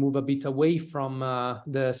 We move a bit away from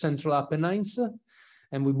the central Apennines,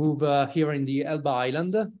 and we move here in the Elba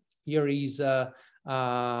Island. Here is a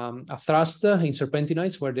thrust in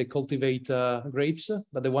serpentinites where they cultivate grapes,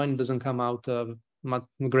 but the wine doesn't come out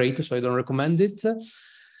great, so I don't recommend it.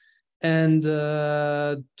 And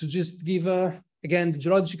to just give, again, the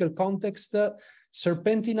geological context,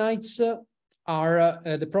 serpentinites are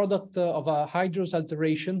the product of a hydrous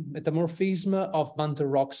alteration, metamorphism of banter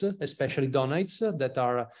rocks, especially donites, that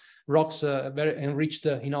are rocks very enriched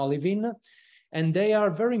in olivine. And they are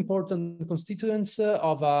very important constituents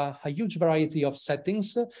of a huge variety of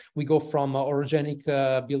settings. We go from orogenic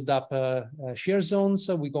build-up shear zones,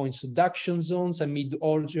 we go into subduction zones and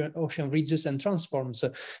mid-ocean ridges and transforms.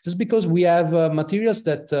 Just because we have materials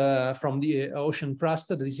that from the ocean crust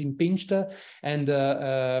that is impinged and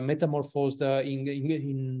metamorphosed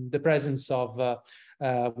in the presence of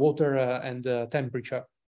water and temperature.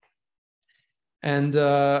 And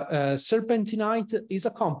serpentinite is a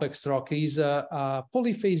complex rock, is a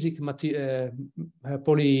polyphasic material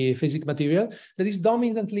that is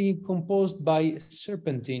dominantly composed by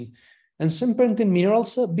serpentine. And serpentine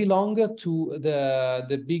minerals belong to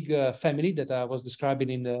the big family that I was describing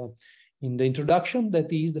in the introduction,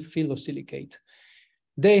 that is the phyllosilicate.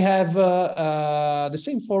 They have the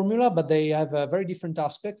same formula, but they have very different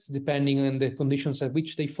aspects depending on the conditions at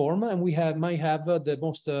which they form. And we might have the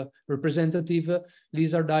most representative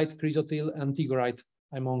lizardite, chrysotile, and tigorite,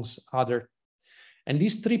 amongst other. And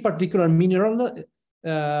these three particular minerals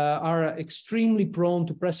are extremely prone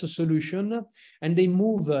to pressure solution, and they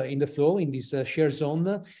move in the flow in this shear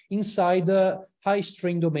zone inside high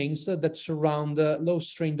strain domains that surround low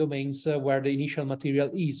strain domains where the initial material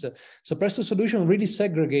is. So pressure solution really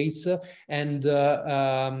segregates and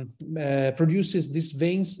produces these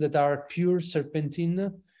veins that are pure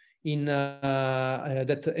serpentine in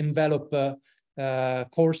that envelop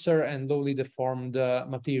coarser and lowly deformed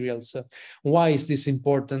materials. Why is this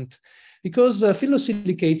important? Because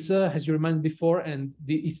phyllosilicates, as you reminded before, and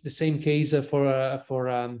it's the same case for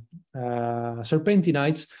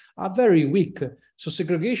serpentinites, are very weak. So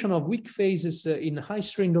segregation of weak phases in high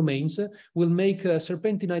strain domains will make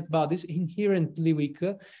serpentinite bodies inherently weak,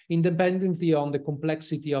 independently on the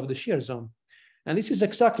complexity of the shear zone. And this is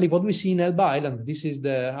exactly what we see in Elba Island. This is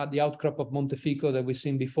the outcrop of Montefico that we've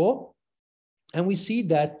seen before. And we see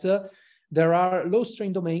that there are low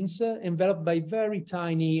strain domains enveloped by very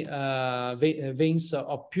tiny veins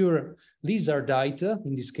of pure lizardite.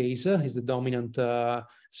 In this case, is the dominant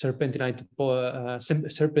serpentinite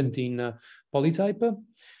serpentine polytype.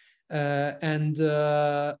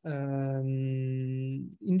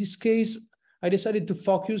 In this case, I decided to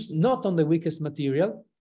focus not on the weakest material,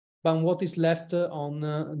 but on what is left on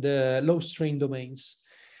the low strain domains.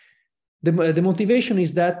 The motivation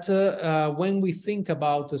is that when we think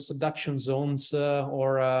about subduction zones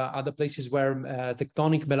or other places where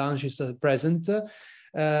tectonic melanges are present,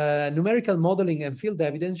 numerical modeling and field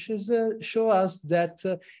evidences show us that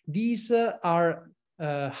these are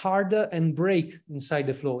hard and break inside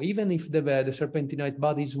the flow. Even if the serpentinite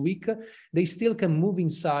body is weak, they still can move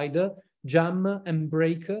inside, jam and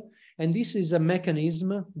break. And this is a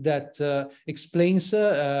mechanism that explains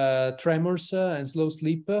tremors and slow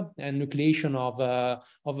sleep and nucleation of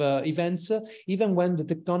events, even when the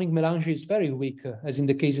tectonic melange is very weak, as in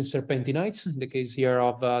the case in serpentinites, in the case here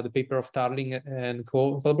of the paper of Tarling and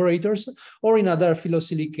collaborators, or in other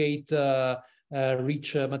phyllosilicate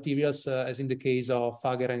rich materials, as in the case of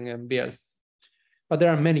Fager and Biel. But there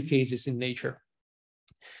are many cases in nature.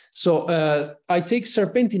 So I take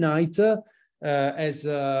serpentinite as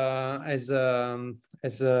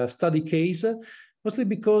a study case, mostly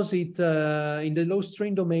because it in the low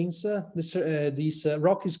strain domains, this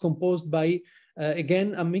rock is composed by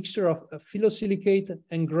again a mixture of phyllosilicate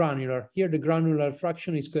and granular. Here the granular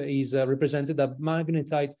fraction is represented as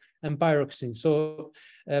magnetite and pyroxene. So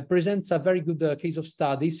presents a very good case of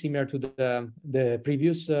study similar to the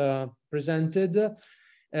previous presented.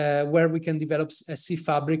 Where we can develop a C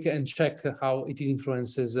fabric and check how it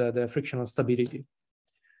influences the frictional stability.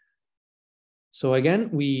 So again,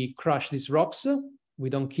 we crush these rocks. We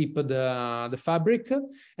don't keep the fabric,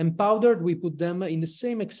 and powdered, we put them in the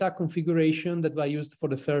same exact configuration that I used for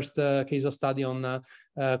the first case of study on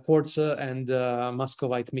quartz and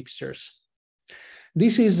muscovite mixtures.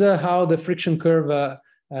 This is how the friction curve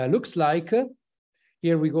looks like.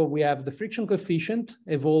 Here we go, we have the friction coefficient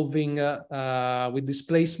evolving with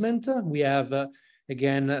displacement. We have,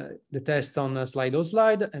 again, the test on Slido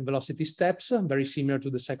slide and velocity steps, very similar to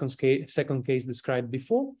the second case described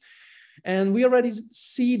before. And we already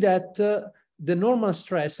see that the normal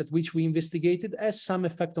stress at which we investigated has some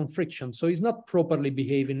effect on friction. So it's not properly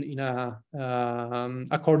behaving in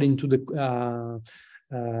according to the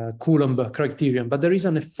Coulomb criterion, but there is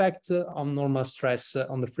an effect on normal stress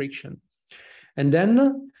on the friction. And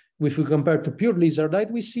then, if we compare to pure lizardite,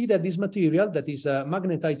 we see that this material that is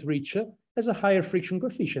magnetite rich has a higher friction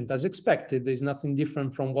coefficient, as expected. There is nothing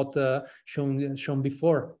different from what shown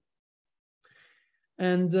before.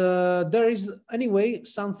 And there is, anyway,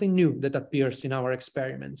 something new that appears in our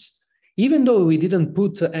experiments. Even though we didn't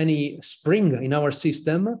put any spring in our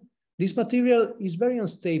system, this material is very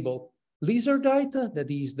unstable. Lizardite,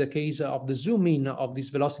 that is the case of the zoom in of this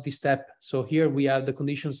velocity step. So here we have the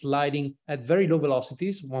conditions sliding at very low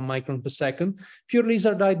velocities, 1 micron per second. Pure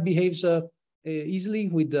lizardite behaves easily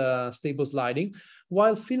with stable sliding,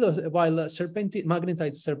 while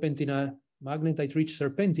magnetite-rich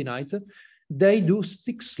serpentinite, they do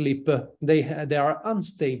stick slip. They are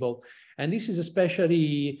unstable. And this is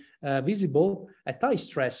especially visible at high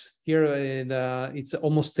stress. Here it's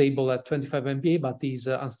almost stable at 25 MPa, but is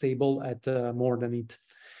unstable at more than it.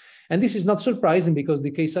 And this is not surprising because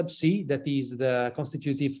the K sub C, that is the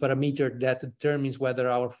constitutive parameter that determines whether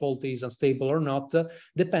our fault is unstable or not,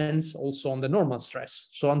 depends also on the normal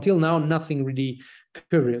stress. So until now, nothing really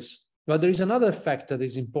curious. But there is another fact that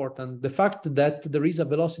is important, the fact that there is a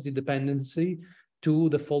velocity dependency to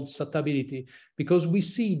the fault stability, because we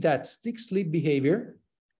see that stick slip behavior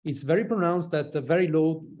is very pronounced at a very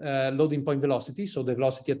low loading point velocity, so the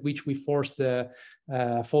velocity at which we force the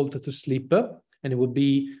fault to slip, and it would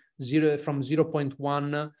be from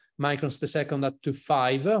 0.1 microns per second up to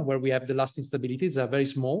 5, where we have the last instability. It's very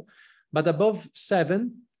small, but above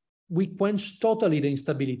 7, we quench totally the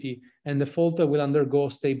instability, and the fault will undergo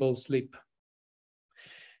stable slip.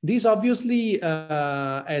 This obviously,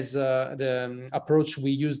 as the approach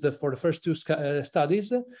we used for the first two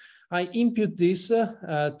studies, I impute this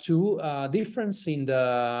to a difference in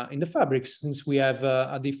the fabrics, since we have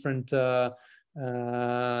a different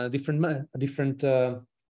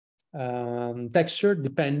texture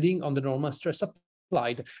depending on the normal stress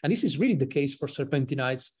applied. And this is really the case for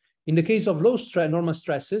serpentinites. In the case of low normal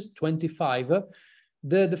stresses, 25,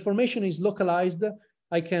 the deformation is localized.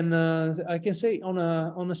 I can say on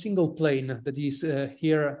a single plane that is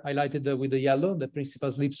here highlighted with the yellow, the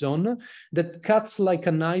principal slip zone, that cuts like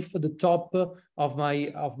a knife at the top of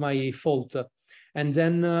my fault, and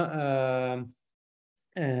then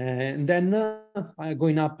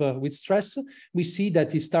going up with stress, we see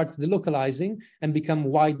that it starts delocalizing and become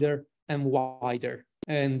wider and wider.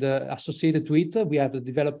 And associated to it, we have the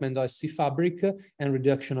development of C fabric and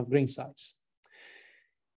reduction of grain size.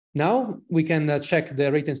 Now we can check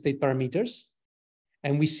the rate and state parameters,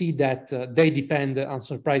 and we see that they depend,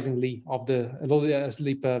 unsurprisingly, of the low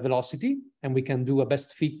slip velocity, and we can do a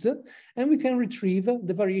best fit, and we can retrieve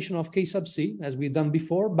the variation of K sub C, as we've done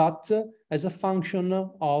before, but as a function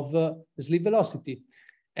of the slip velocity.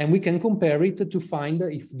 And we can compare it to find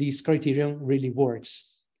if this criterion really works.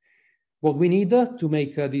 What we need to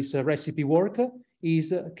make this recipe work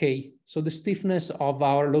is K, so the stiffness of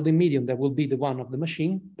our loading medium, that will be the one of the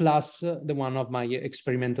machine, plus the one of my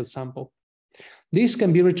experimental sample. This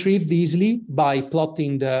can be retrieved easily by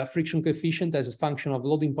plotting the friction coefficient as a function of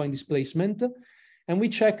loading point displacement, and we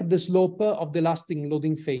check the slope of the elastic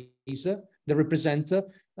loading phase that represent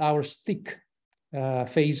our stick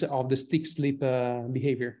phase of the stick slip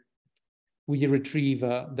behavior. We retrieve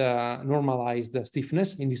the normalized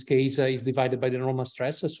stiffness. In this case, is divided by the normal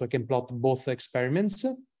stress, so I can plot both experiments,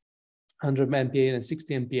 100 MPa and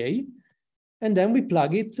 60 MPa. And then we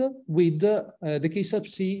plug it with the K sub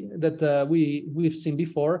C that we've seen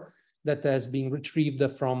before, that has been retrieved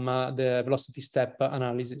from the velocity step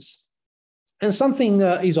analysis. And something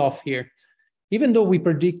is off here. Even though we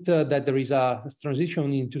predict that there is a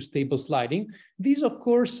transition into stable sliding, these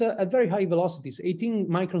occurs at very high velocities, 18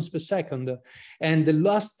 microns per second. And the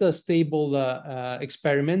last stable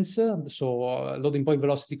experiments, so loading point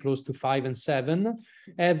velocity close to 5 and 7,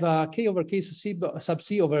 have a K over K sub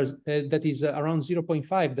C over that is around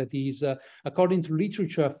 0.5, that is, according to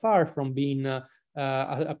literature, far from being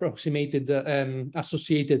approximated,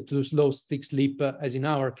 associated to slow stick slip, as in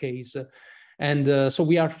our case. And so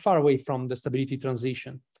we are far away from the stability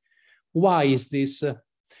transition. Why is this?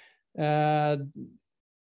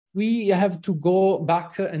 We have to go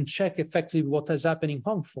back and check effectively what is happening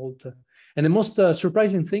on fault. And the most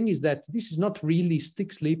surprising thing is that this is not really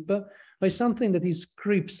stick slip, but something that is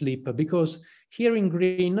creep slip, because here in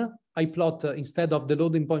green, I plot instead of the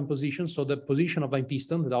loading point position, so the position of my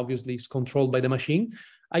piston that obviously is controlled by the machine,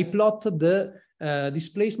 I plot the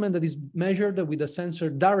displacement that is measured with a sensor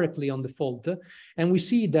directly on the fault. And we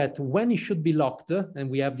see that when it should be locked, and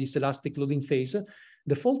we have this elastic loading phase,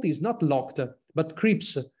 the fault is not locked, but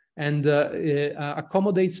creeps and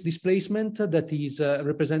accommodates displacement that is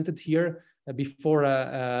represented here before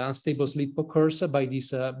unstable slip occurs by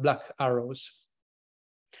these black arrows.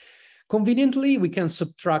 Conveniently, we can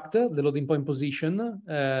subtract the loading point position.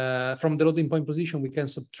 From the loading point position, we can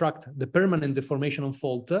subtract the permanent deformation on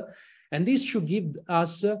fault. And this should give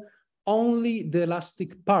us only the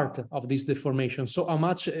elastic part of this deformation. So how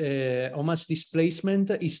much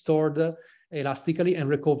displacement is stored elastically and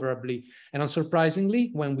recoverably. And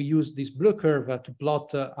unsurprisingly, when we use this blue curve to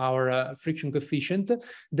plot our friction coefficient,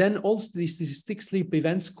 then all these stick slip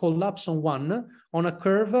events collapse on a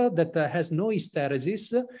curve that has no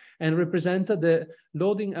hysteresis and represent the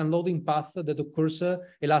loading and unloading path that occurs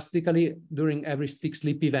elastically during every stick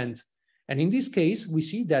slip event. And in this case, we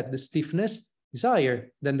see that the stiffness is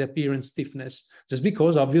higher than the apparent stiffness, just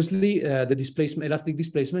because obviously the displacement, elastic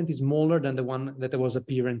displacement, is smaller than the one that was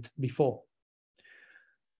apparent before.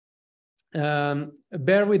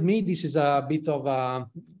 Bear with me, this is a bit of a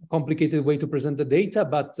complicated way to present the data,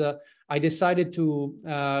 but I decided to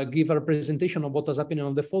give a representation of what was happening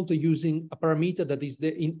on the fault using a parameter that is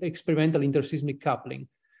the experimental interseismic coupling.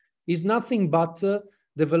 It's nothing but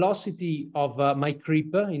the velocity of my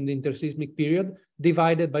creep in the interseismic period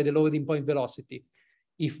divided by the loading point velocity.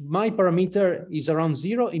 If my parameter is around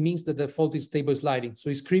 0, it means that the fault is stable sliding. So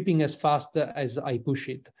it's creeping as fast as I push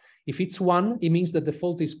it. If it's 1, it means that the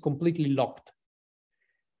fault is completely locked.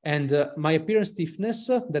 And my apparent stiffness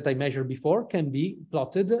that I measured before can be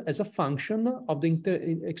plotted as a function of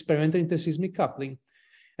the experimental interseismic coupling.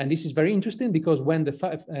 And this is very interesting because when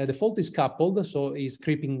the fault is coupled, so is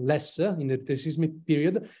creeping less in the interseismic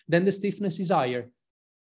period, then the stiffness is higher.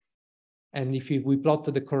 And if we plot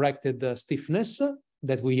the corrected stiffness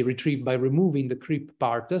that we retrieve by removing the creep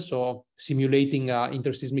part, so simulating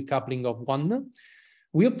interseismic coupling of 1,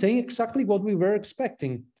 we obtain exactly what we were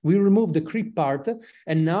expecting. We remove the creep part,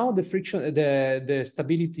 and now the friction, the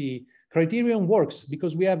stability criterion works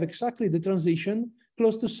because we have exactly the transition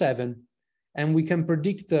close to 7, and we can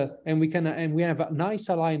predict and we have a nice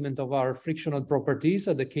alignment of our frictional properties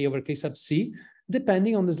at the k over k sub c,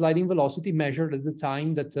 depending on the sliding velocity measured at the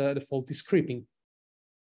time that the fault is creeping.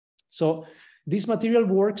 So this material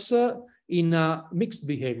works in a mixed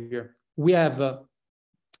behavior. We have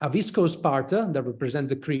a viscose part that represents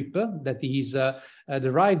the creep that is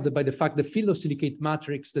derived by the fact the phyllosilicate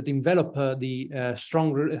matrix that envelop the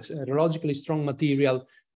rheologically strong material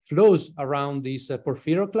flows around these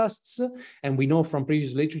porphyroclasts. And we know from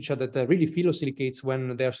previous literature that really phyllosilicates,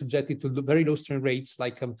 when they are subjected to very low strain rates,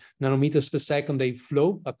 like nanometers per second, they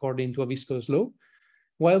flow according to a viscose law.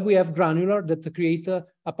 While we have granular that create a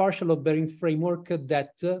partial load-bearing framework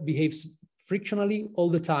that behaves frictionally all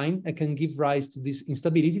the time and can give rise to this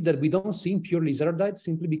instability that we don't see in pure lizardite,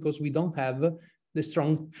 simply because we don't have the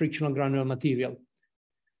strong frictional granular material.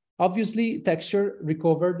 Obviously, texture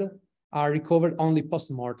are recovered only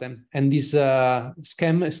post-mortem, and this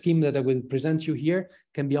scheme that I will present you here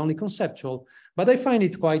can be only conceptual, but I find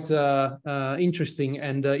it quite interesting,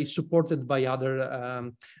 and is supported by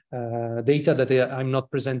other data that I'm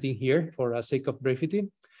not presenting here for sake of brevity.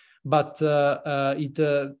 But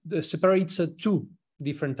it separates 2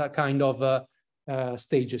 different kind of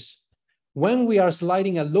stages. When we are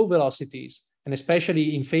sliding at low velocities, and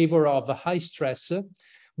especially in favor of high stress,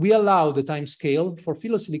 we allow the time scale for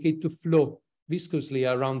phyllosilicate to flow viscously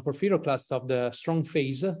around porphyroclast of the strong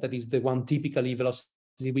phase, that is the one typically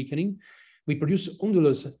velocity weakening. We produce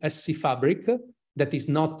undulous SC fabric that is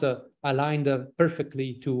not aligned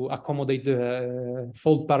perfectly to accommodate the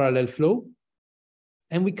fault parallel flow.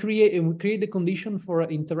 And we create the condition for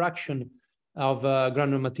interaction of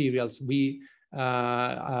granular materials. We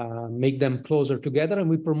make them closer together, and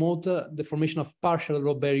we promote the formation of partial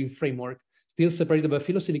load-bearing framework, still separated by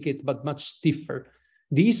phyllosilicate, but much stiffer.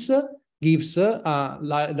 This gives a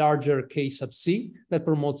larger K sub C that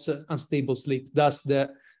promotes unstable slip, thus the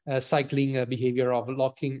cycling behavior of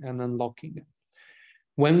locking and unlocking.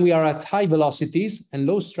 When we are at high velocities and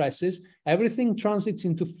low stresses, everything transits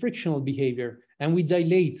into frictional behavior, and we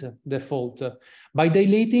dilate the fault. By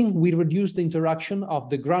dilating, we reduce the interaction of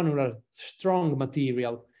the granular strong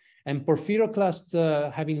material, and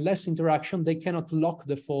porphyroclasts having less interaction, they cannot lock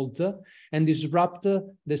the fault and disrupt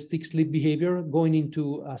the stick slip behavior, going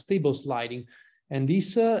into stable sliding. And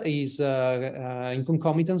this is in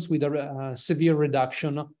concomitance with a severe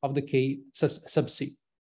reduction of the K sub C.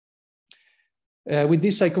 With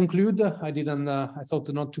this, I conclude. I thought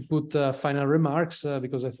not to put final remarks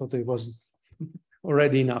because I thought it was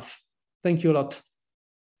already enough. Thank you a lot.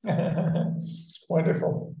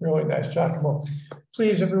 Wonderful, really nice, Giacomo.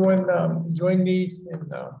 Please, everyone, join me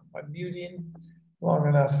in unmuting long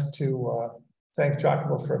enough to thank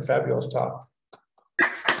Giacomo for a fabulous talk.